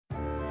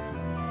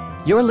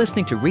You're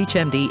listening to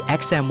ReachMD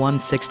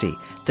XM160,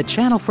 the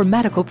channel for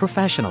medical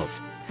professionals.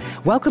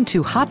 Welcome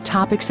to Hot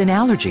Topics in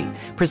Allergy,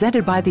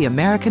 presented by the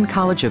American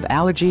College of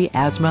Allergy,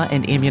 Asthma,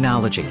 and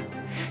Immunology.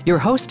 Your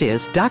host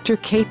is Dr.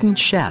 Ketan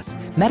Sheth,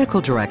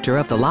 Medical Director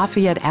of the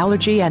Lafayette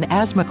Allergy and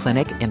Asthma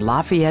Clinic in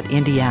Lafayette,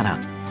 Indiana.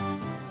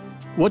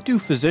 What do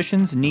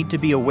physicians need to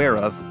be aware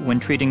of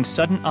when treating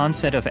sudden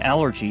onset of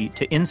allergy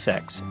to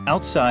insects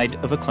outside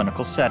of a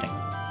clinical setting?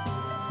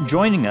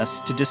 Joining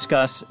us to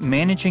discuss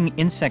managing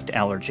insect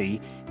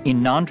allergy in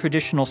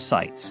non-traditional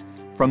sites,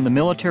 from the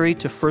military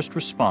to first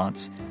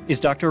response, is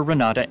Dr.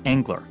 Renata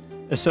Engler,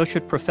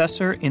 Associate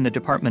Professor in the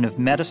Department of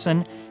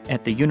Medicine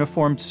at the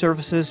Uniformed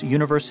Services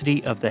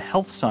University of the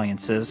Health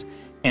Sciences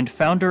and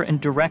founder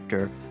and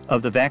director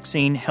of the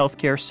Vaccine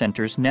Healthcare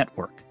Centers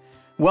Network.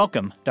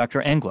 Welcome,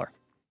 Dr. Engler.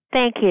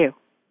 Thank you.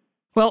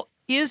 Well,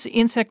 is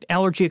insect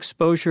allergy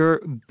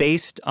exposure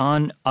based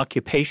on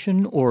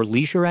occupation or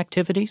leisure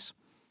activities?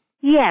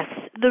 Yes,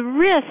 the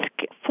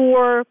risk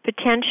for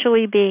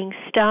potentially being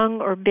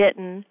stung or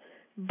bitten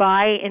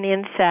by an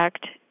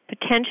insect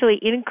potentially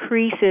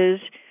increases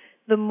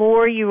the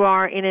more you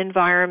are in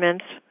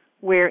environments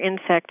where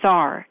insects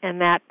are, and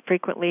that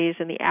frequently is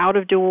in the out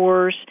of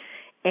doors,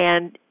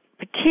 and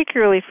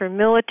particularly for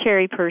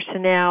military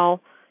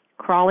personnel,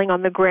 crawling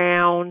on the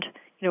ground,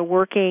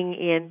 working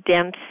in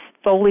dense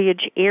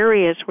foliage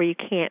areas where you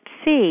can't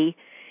see,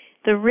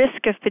 the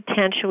risk of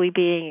potentially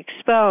being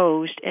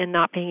exposed and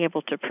not being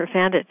able to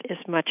prevent it is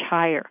much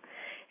higher.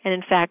 And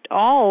in fact,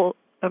 all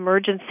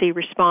emergency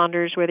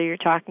responders, whether you're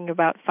talking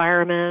about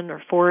firemen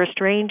or forest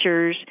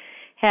rangers,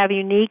 have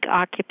unique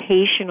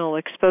occupational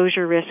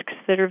exposure risks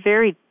that are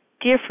very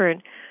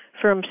different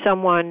from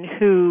someone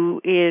who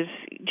is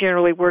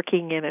generally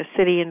working in a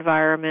city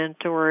environment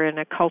or in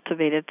a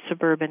cultivated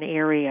suburban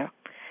area.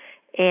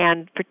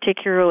 And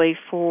particularly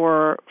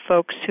for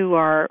folks who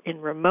are in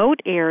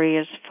remote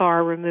areas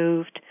far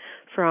removed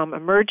from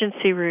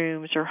emergency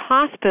rooms or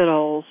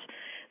hospitals,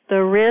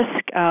 the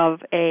risk of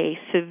a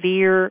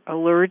severe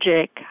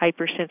allergic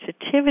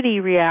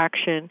hypersensitivity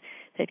reaction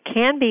that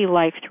can be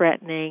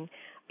life-threatening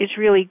is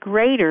really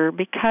greater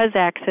because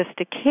access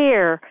to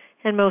care,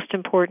 and most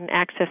important,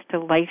 access to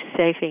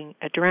life-saving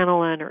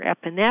adrenaline or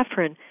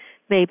epinephrine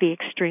may be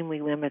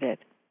extremely limited.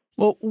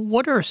 Well,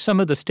 what are some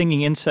of the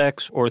stinging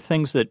insects or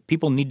things that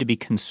people need to be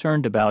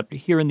concerned about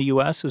here in the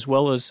U.S. as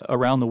well as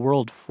around the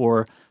world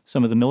for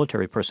some of the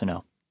military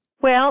personnel?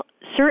 Well,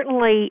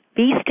 certainly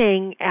bee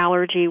sting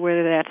allergy,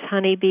 whether that's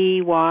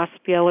honeybee, wasp,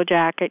 yellow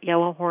jacket,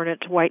 yellow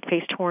hornets,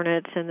 white-faced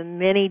hornets, and the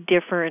many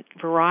different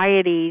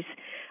varieties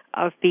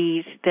of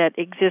bees that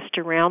exist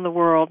around the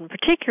world, and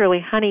particularly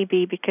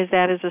honeybee because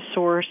that is a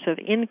source of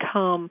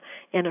income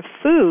and of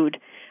food,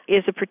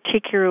 is a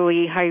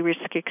particularly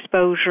high-risk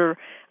exposure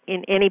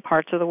in any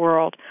parts of the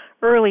world.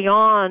 Early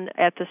on,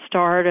 at the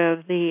start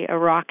of the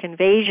Iraq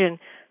invasion,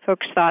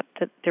 folks thought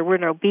that there were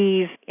no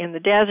bees in the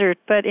desert,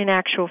 but in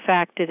actual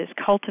fact it is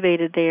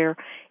cultivated there,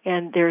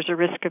 and there's a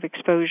risk of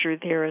exposure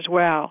there as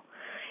well.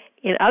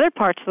 In other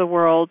parts of the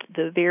world,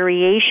 the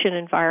variation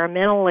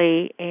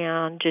environmentally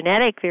and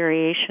genetic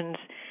variations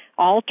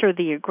alter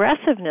the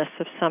aggressiveness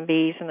of some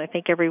bees, and I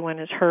think everyone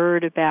has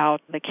heard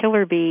about the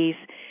killer bees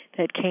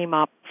that came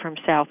up from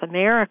South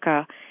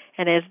America.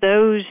 And as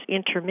those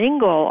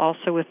intermingle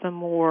also with the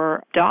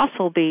more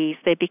docile bees,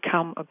 they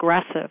become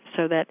aggressive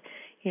so that,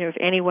 if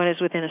anyone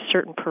is within a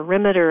certain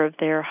perimeter of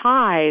their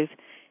hive,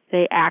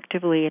 they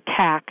actively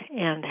attack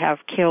and have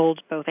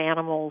killed both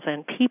animals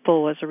and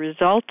people as a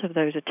result of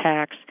those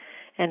attacks.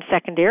 And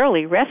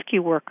secondarily,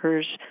 rescue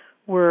workers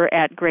were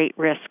at great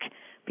risk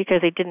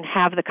because they didn't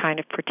have the kind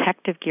of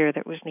protective gear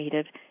that was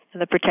needed,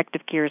 and the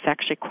protective gear is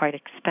actually quite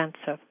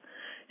expensive.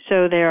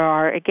 So there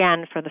are,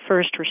 again, for the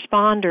first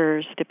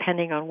responders,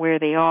 depending on where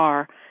they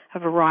are, a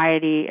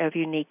variety of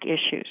unique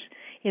issues.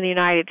 In the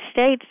United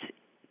States,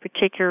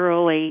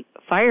 particularly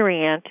fire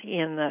ant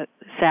in the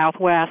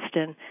Southwest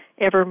and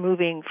ever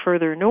moving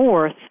further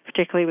north,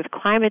 particularly with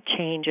climate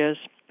changes,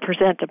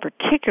 present a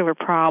particular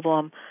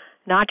problem,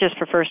 not just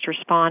for first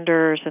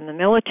responders and the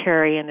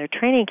military and their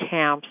training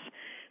camps,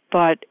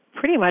 but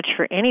pretty much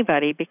for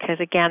anybody because,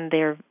 again,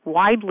 they're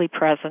widely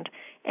present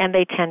and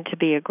they tend to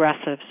be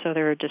aggressive. So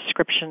there are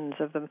descriptions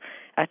of them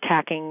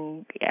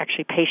attacking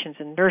actually patients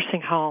in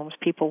nursing homes,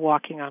 people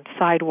walking on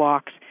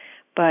sidewalks.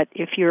 But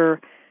if you're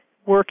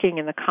working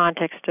in the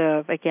context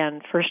of,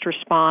 again, first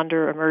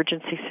responder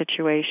emergency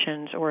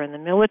situations or in the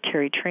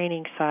military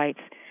training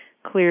sites,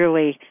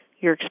 clearly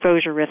your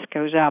exposure risk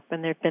goes up.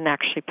 And there have been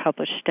actually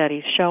published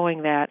studies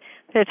showing that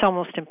it's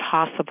almost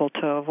impossible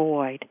to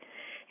avoid.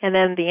 And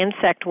then the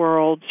insect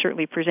world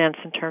certainly presents,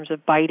 in terms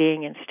of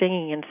biting and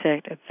stinging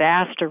insect, a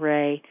vast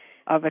array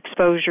of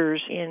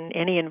exposures in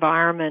any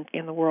environment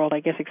in the world,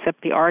 I guess,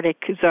 except the Arctic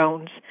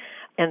zones.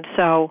 And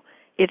so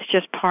it's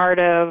just part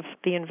of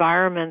the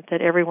environment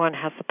that everyone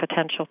has the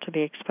potential to be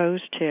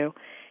exposed to.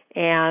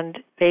 And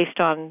based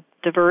on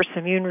diverse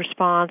immune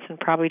response and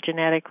probably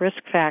genetic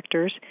risk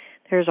factors,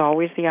 there's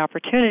always the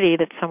opportunity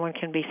that someone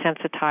can be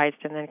sensitized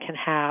and then can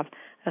have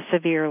a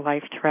severe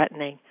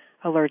life-threatening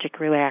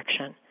allergic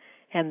reaction.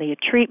 And the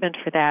treatment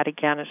for that,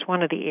 again, is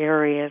one of the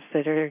areas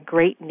that are in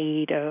great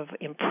need of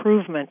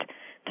improvement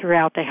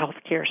throughout the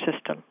healthcare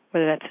system,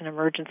 whether that's in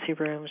emergency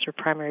rooms or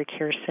primary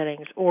care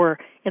settings or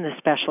in the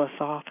specialist's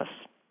office.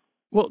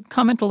 Well,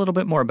 comment a little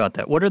bit more about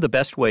that. What are the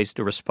best ways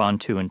to respond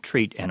to and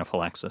treat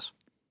anaphylaxis?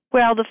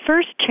 Well, the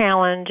first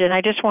challenge, and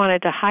I just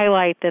wanted to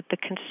highlight that the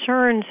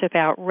concerns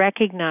about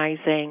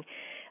recognizing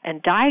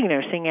and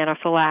diagnosing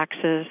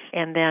anaphylaxis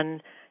and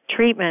then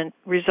treatment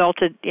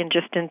resulted in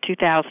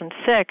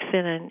 2006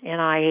 in an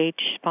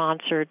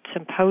NIH-sponsored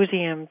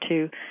symposium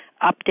to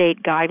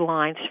update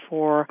guidelines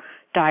for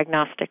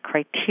diagnostic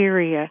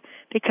criteria,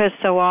 because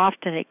so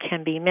often it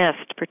can be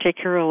missed,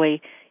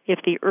 particularly if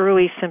the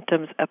early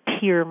symptoms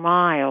appear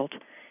mild,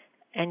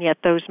 and yet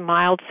those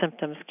mild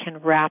symptoms can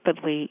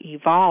rapidly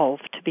evolve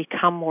to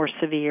become more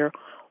severe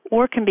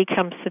or can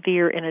become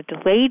severe in a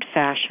delayed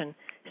fashion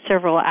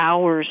several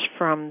hours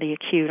from the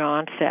acute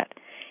onset.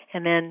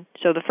 And then,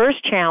 so the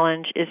first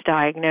challenge is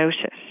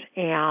diagnosis.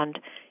 And,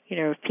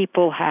 if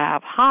people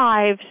have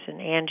hives and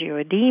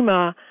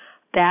angioedema,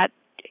 that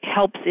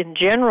helps in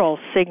general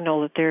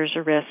signal that there's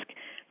a risk.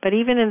 But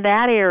even in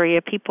that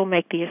area, people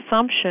make the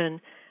assumption,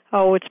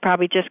 it's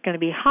probably just going to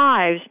be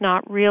hives,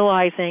 not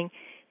realizing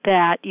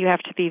that you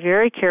have to be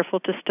very careful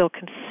to still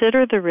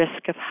consider the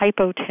risk of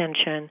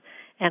hypotension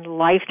and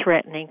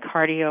life-threatening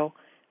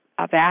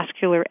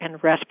cardiovascular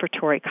and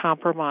respiratory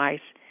compromise.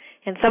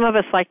 And some of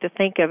us like to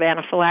think of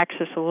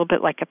anaphylaxis a little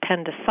bit like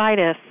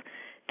appendicitis,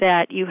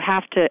 that you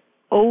have to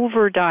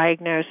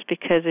overdiagnose,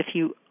 because if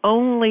you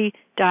only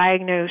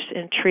diagnose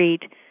and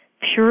treat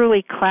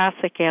purely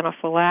classic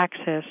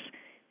anaphylaxis,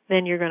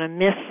 then you're going to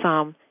miss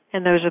some,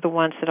 and those are the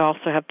ones that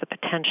also have the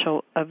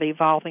potential of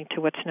evolving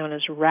to what's known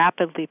as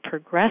rapidly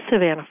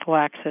progressive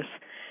anaphylaxis,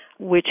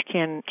 which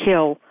can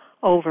kill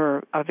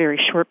over a very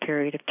short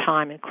period of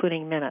time,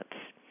 including minutes.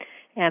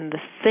 And the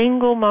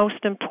single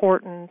most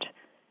important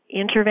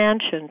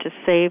intervention to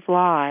save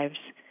lives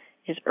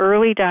is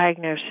early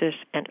diagnosis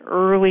and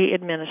early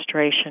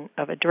administration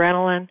of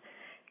adrenaline,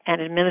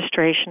 and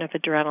administration of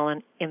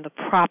adrenaline in the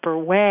proper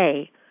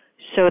way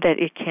so that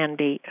it can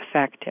be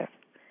effective.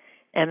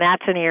 And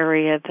that's an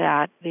area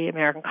that the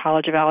American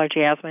College of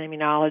Allergy, Asthma, and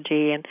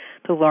Immunology and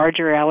the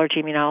larger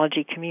allergy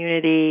immunology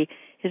community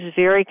is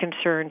very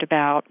concerned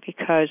about,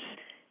 because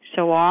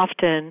so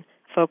often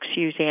folks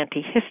use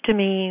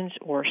antihistamines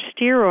or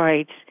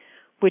steroids,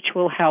 which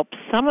will help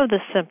some of the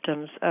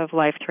symptoms of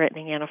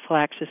life-threatening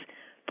anaphylaxis,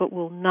 but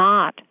will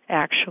not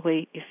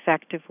actually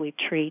effectively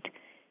treat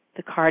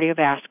the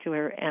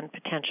cardiovascular and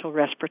potential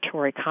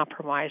respiratory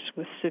compromise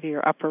with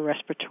severe upper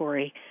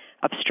respiratory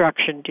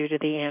obstruction due to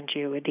the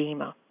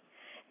angioedema.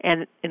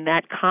 And in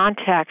that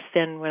context,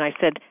 then, when I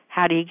said,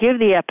 how do you give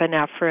the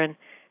epinephrine,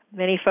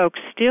 many folks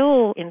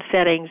still in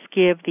settings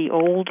give the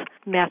old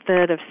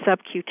method of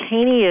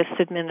subcutaneous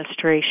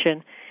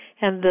administration,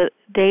 and the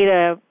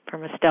data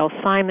from Estelle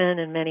Simon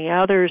and many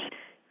others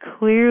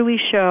clearly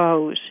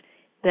shows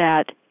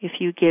that if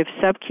you give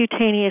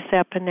subcutaneous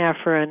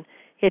epinephrine,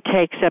 it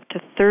takes up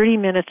to 30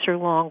 minutes or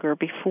longer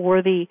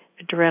before the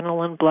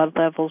adrenaline blood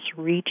levels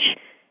reach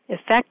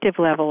effective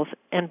levels,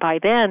 and by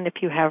then, if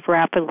you have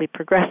rapidly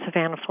progressive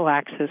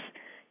anaphylaxis,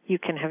 you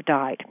can have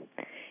died.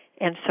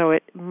 And so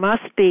it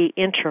must be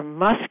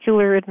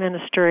intramuscular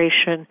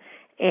administration,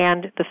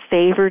 and the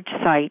favored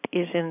site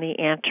is in the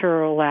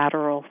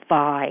anterolateral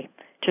thigh.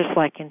 Just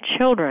like in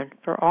children,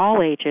 for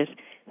all ages,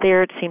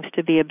 there it seems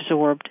to be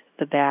absorbed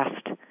the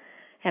best.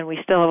 And we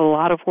still have a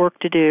lot of work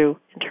to do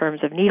in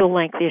terms of needle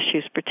length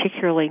issues,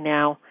 particularly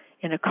now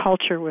in a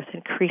culture with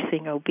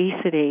increasing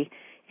obesity.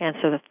 And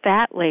so the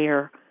fat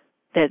layer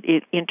that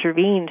it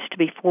intervenes to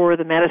before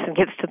the medicine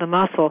gets to the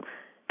muscle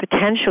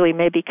potentially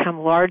may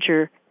become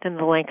larger than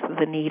the length of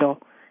the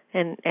needle.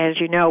 And as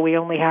you know, we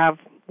only have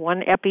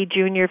one Epi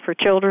Junior for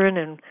children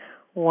and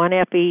one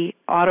Epi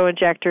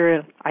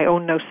auto-injector. I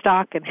own no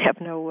stock and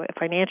have no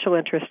financial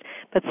interest,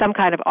 but some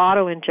kind of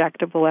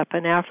auto-injectable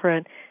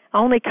epinephrine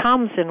only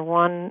comes in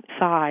one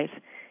size.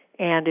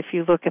 And if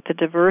you look at the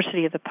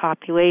diversity of the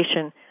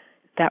population,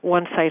 that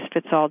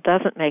one-size-fits-all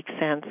doesn't make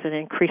sense, and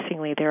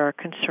increasingly there are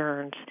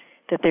concerns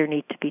that there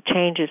need to be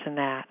changes in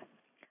that.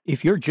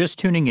 If you're just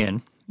tuning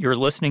in, you're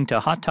listening to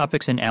Hot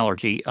Topics in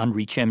Allergy on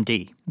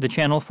ReachMD, the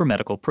channel for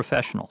medical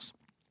professionals.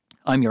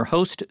 I'm your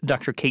host,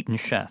 Dr. Ketan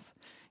Sheth,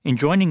 and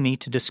joining me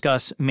to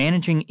discuss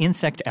managing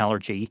insect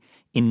allergy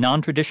in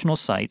non-traditional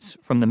sites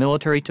from the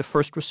military to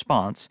first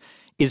response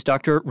is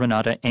Dr.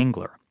 Renata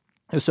Engler,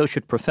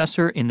 Associate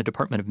Professor in the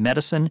Department of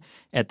Medicine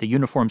at the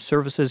Uniformed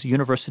Services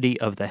University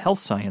of the Health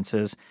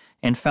Sciences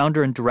and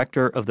founder and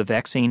director of the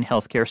Vaccine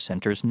Healthcare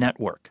Centers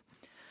Network.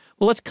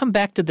 Well, let's come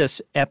back to this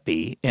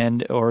epi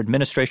or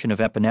administration of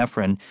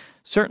epinephrine.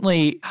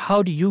 Certainly,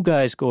 how do you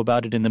guys go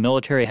about it in the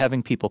military,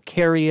 having people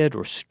carry it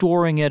or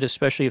storing it,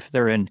 especially if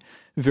they're in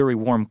very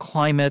warm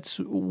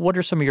climates? What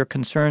are some of your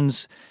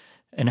concerns,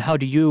 and how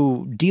do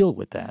you deal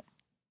with that?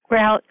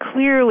 Well,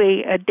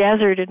 clearly a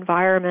desert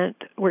environment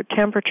where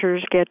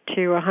temperatures get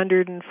to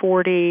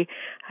 140,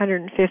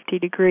 150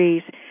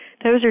 degrees,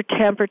 those are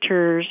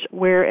temperatures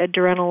where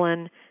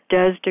adrenaline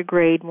does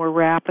degrade more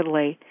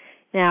rapidly.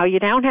 Now, you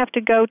don't have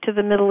to go to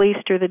the Middle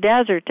East or the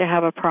desert to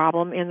have a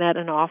problem, in that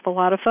an awful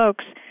lot of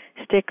folks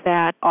stick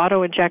that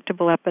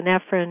auto-injectable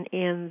epinephrine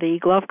in the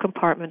glove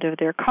compartment of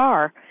their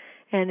car.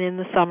 And in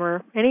the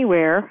summer,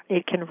 anywhere,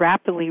 it can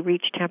rapidly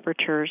reach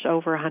temperatures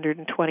over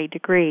 120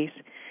 degrees.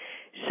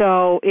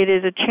 So it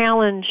is a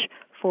challenge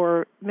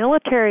for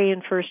military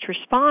and first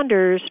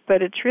responders,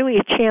 but it's really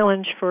a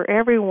challenge for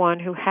everyone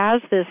who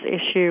has this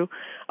issue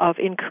of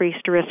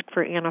increased risk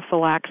for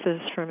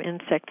anaphylaxis from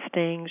insect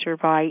stings or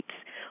bites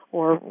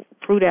or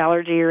fruit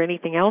allergy or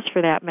anything else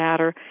for that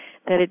matter,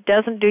 that it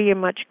doesn't do you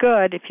much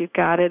good if you've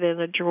got it in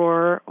a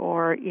drawer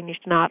or it's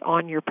not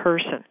on your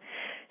person.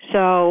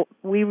 So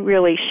we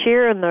really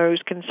share in those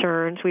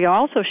concerns. We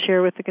also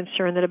share with the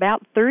concern that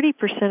about 30%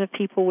 of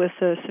people with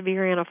a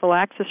severe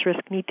anaphylaxis risk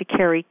need to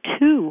carry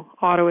 2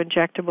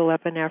 auto-injectable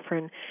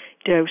epinephrine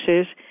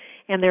doses,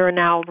 and there are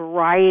now a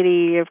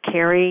variety of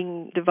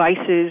carrying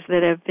devices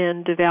that have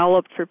been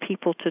developed for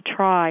people to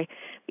try.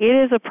 It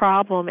is a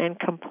problem, and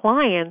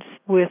compliance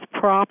with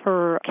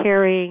proper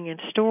carrying and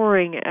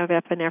storing of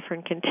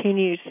epinephrine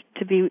continues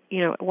to be,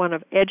 one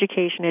of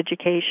education,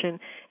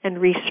 and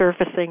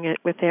resurfacing it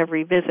with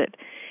every visit.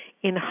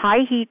 In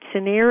high heat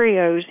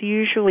scenarios,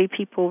 usually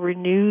people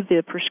renew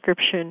the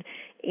prescription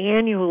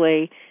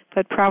annually,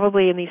 but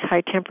probably in these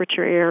high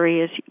temperature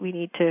areas, we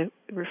need to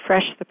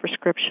refresh the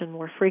prescription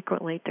more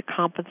frequently to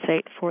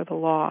compensate for the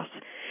loss.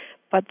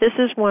 But this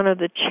is one of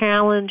the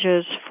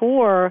challenges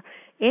for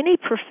any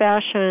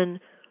profession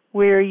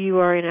where you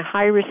are in a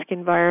high-risk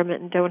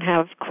environment and don't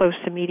have close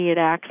immediate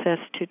access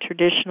to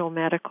traditional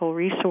medical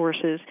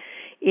resources,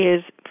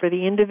 is for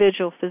the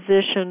individual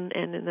physician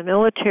and in the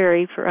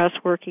military, for us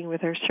working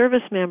with our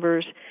service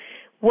members,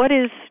 what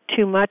is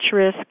too much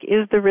risk?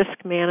 Is the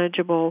risk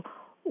manageable,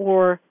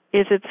 or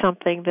is it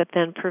something that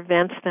then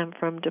prevents them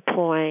from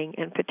deploying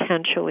and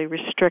potentially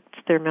restricts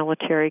their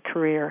military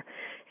career?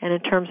 And in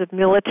terms of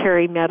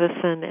military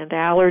medicine and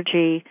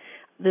allergy,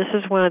 this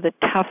is one of the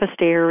toughest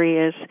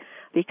areas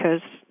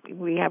because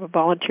we have a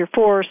volunteer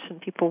force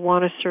and people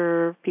want to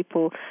serve,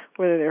 people,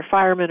 whether they're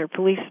firemen or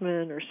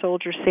policemen or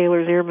soldiers,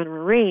 sailors, airmen,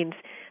 Marines,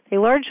 they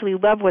largely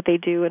love what they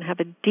do and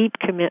have a deep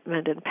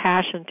commitment and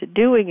passion to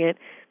doing it,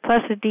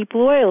 plus a deep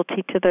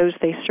loyalty to those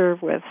they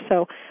serve with.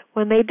 So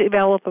when they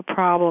develop a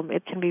problem,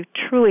 it can be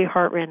truly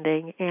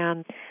heartrending,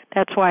 and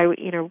that's why,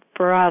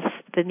 for us,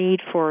 the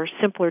need for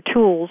simpler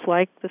tools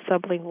like the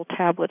sublingual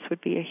tablets would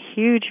be a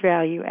huge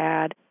value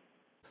add.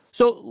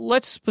 So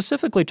let's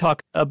specifically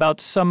talk about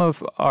some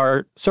of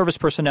our service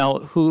personnel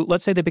who,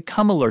 let's say they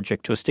become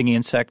allergic to a stinging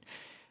insect.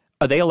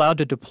 Are they allowed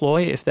to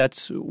deploy if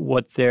that's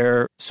what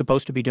they're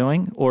supposed to be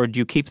doing, or do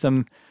you keep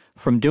them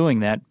from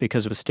doing that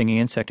because of a stinging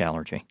insect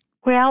allergy?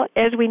 Well,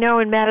 as we know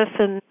in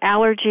medicine,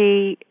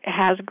 allergy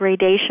has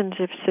gradations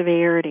of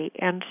severity,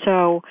 and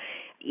so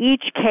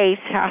each case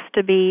has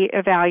to be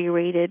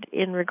evaluated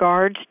in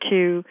regards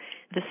to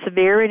the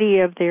severity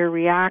of their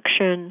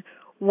reaction,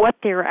 what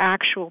their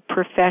actual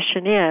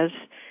profession is.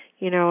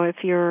 If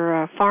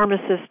you're a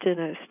pharmacist in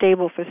a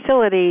stable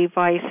facility,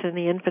 vice in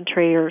the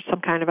infantry, or some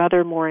kind of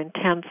other more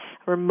intense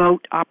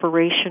remote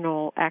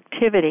operational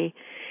activity,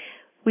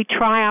 we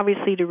try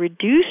obviously to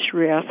reduce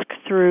risk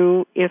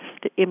through if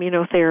the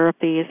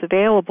immunotherapy is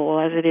available,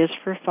 as it is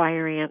for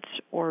fire ants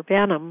or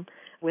venom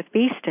with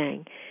bee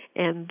sting.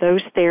 And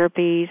those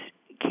therapies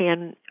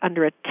can,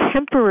 under a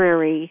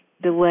temporary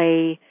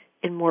delay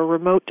in more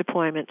remote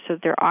deployment, so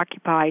they're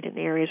occupied in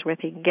areas where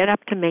they can get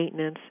up to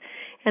maintenance.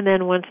 And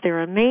then once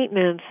they're in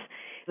maintenance,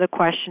 the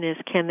question is,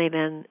 can they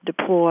then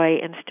deploy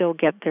and still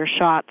get their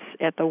shots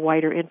at the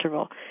wider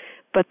interval?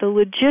 But the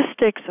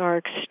logistics are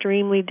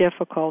extremely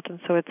difficult,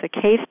 and so it's a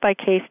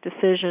case-by-case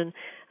decision,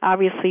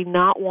 obviously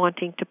not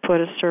wanting to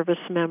put a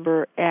service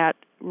member at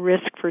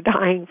risk for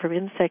dying from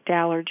insect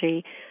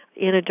allergy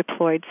in a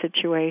deployed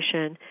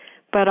situation,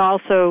 but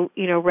also,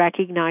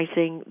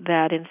 recognizing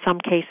that in some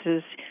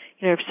cases,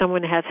 if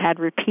someone has had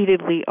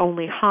repeatedly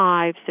only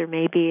hives, there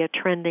may be a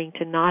trending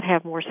to not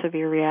have more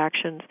severe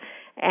reactions,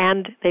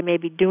 and they may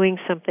be doing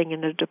something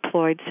in a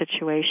deployed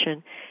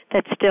situation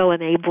that still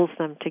enables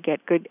them to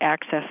get good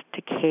access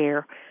to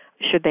care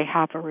should they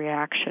have a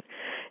reaction.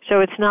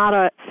 So it's not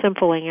a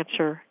simple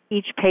answer.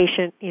 Each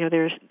patient,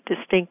 there's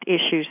distinct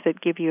issues that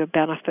give you a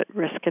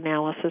benefit-risk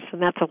analysis, and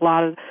that's a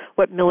lot of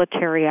what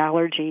military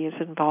allergy is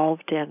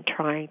involved in,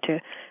 trying to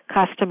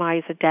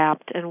customize,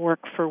 adapt, and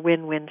work for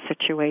win-win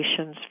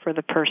situations for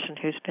the person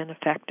who's been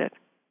affected.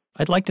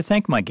 I'd like to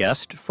thank my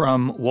guest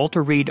from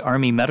Walter Reed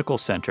Army Medical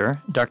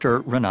Center,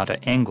 Dr. Renata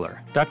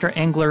Engler. Dr.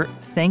 Engler,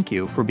 thank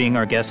you for being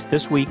our guest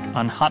this week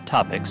on Hot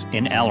Topics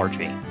in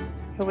Allergy.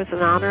 It was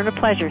an honor and a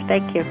pleasure.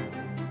 Thank you.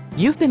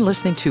 You've been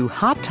listening to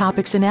Hot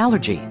Topics in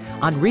Allergy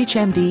on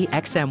ReachMD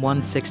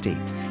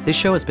XM160. This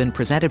show has been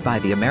presented by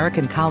the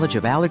American College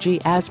of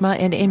Allergy, Asthma,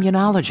 and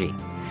Immunology.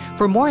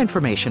 For more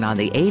information on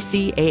the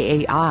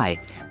ACAAI,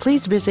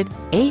 please visit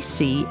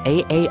acaai.org.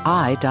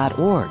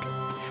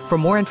 For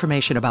more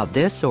information about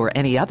this or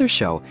any other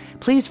show,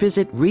 please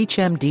visit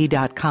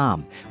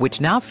ReachMD.com,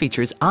 which now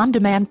features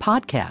on-demand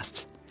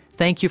podcasts.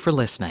 Thank you for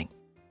listening.